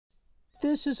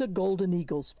This is a golden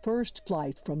eagle's first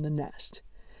flight from the nest.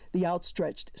 The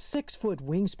outstretched 6-foot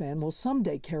wingspan will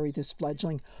someday carry this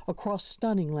fledgling across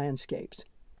stunning landscapes.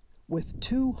 With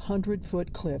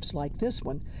 200-foot cliffs like this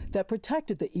one that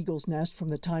protected the eagle's nest from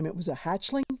the time it was a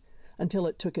hatchling until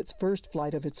it took its first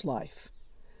flight of its life.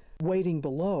 Waiting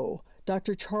below,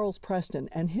 Dr. Charles Preston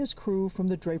and his crew from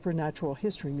the Draper Natural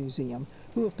History Museum,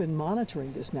 who have been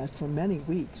monitoring this nest for many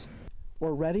weeks,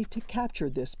 were ready to capture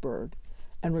this bird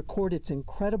and record its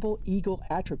incredible eagle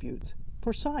attributes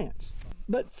for science.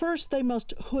 But first they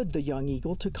must hood the young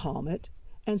eagle to calm it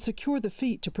and secure the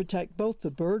feet to protect both the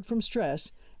bird from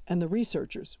stress and the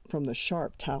researchers from the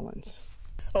sharp talons.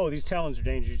 Oh, these talons are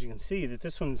dangerous. You can see that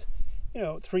this one's,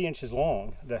 3 inches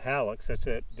long. The hallux, that's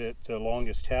that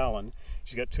longest talon.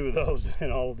 She's got 2 of those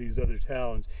and all of these other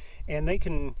talons. And they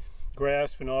can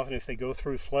grasp, and often if they go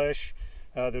through flesh,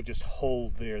 they'll just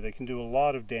hold there. They can do a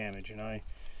lot of damage. And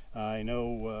I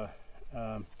know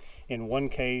in one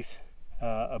case,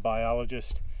 a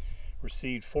biologist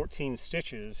received 14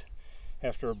 stitches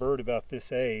after a bird about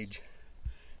this age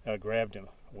grabbed him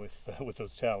with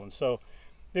those talons. So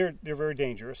they're very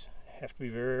dangerous. Have to be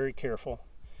very, very careful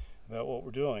about what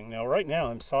we're doing. Now, right now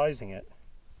I'm sizing it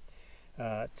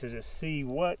to just see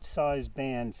what size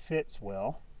band fits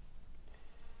well.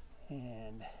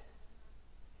 And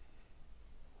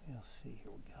we'll see,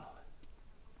 here we go.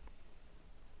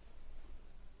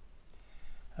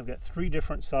 I've got 3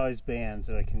 different size bands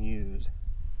that I can use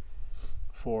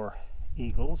for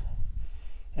eagles,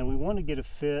 and we want to get a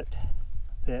fit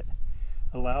that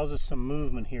allows us some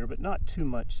movement here, but not too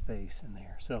much space in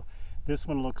there. So this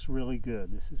one looks really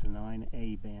good. This is a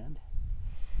 9A band.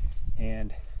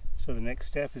 And so the next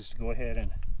step is to go ahead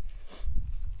and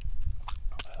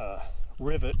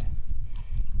rivet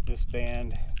this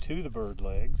band to the bird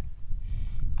legs.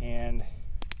 And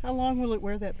how long will it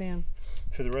wear that band?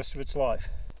 For the rest of its life.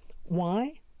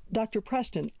 Why? Dr.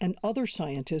 Preston and other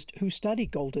scientists who study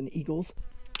golden eagles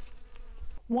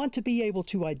want to be able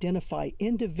to identify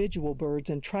individual birds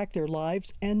and track their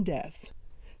lives and deaths.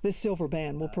 This silver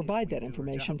band will provide that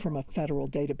information from a federal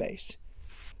database.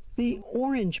 The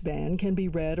orange band can be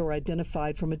read or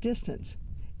identified from a distance.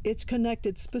 It's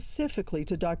connected specifically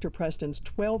to Dr. Preston's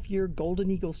 12-year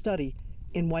golden eagle study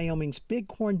in Wyoming's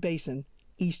Bighorn Basin,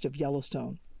 east of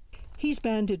Yellowstone. He's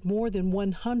banded more than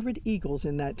 100 eagles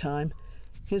in that time.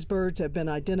 His birds have been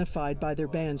identified by their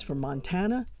bands from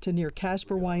Montana to near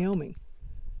Casper, Wyoming.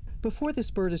 Before this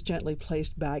bird is gently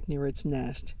placed back near its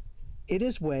nest, it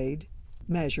is weighed,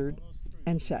 measured,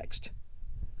 and sexed.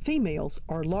 Females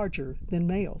are larger than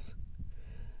males.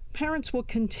 Parents will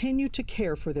continue to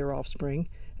care for their offspring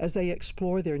as they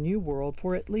explore their new world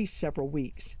for at least several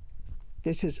weeks.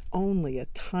 This is only a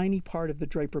tiny part of the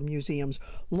Draper Museum's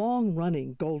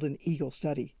long-running golden eagle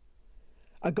study.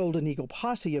 A golden eagle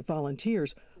posse of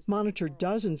volunteers monitor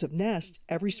dozens of nests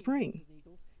every spring.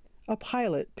 A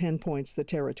pilot pinpoints the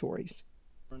territories.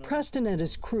 Preston and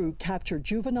his crew capture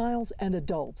juveniles and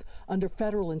adults under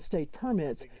federal and state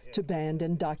permits to band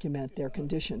and document their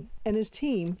condition. And his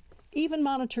team even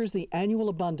monitors the annual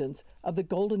abundance of the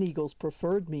golden eagle's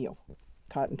preferred meal,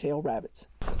 cottontail rabbits.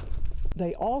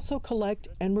 They also collect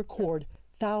and record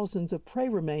thousands of prey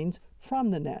remains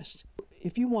from the nest.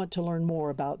 If you want to learn more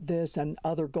about this and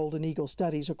other golden eagle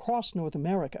studies across North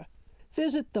America,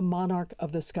 visit the Monarch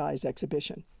of the Skies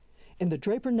exhibition in the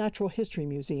Draper Natural History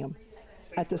Museum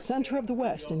at the center of the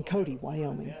West in Cody,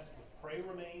 Wyoming.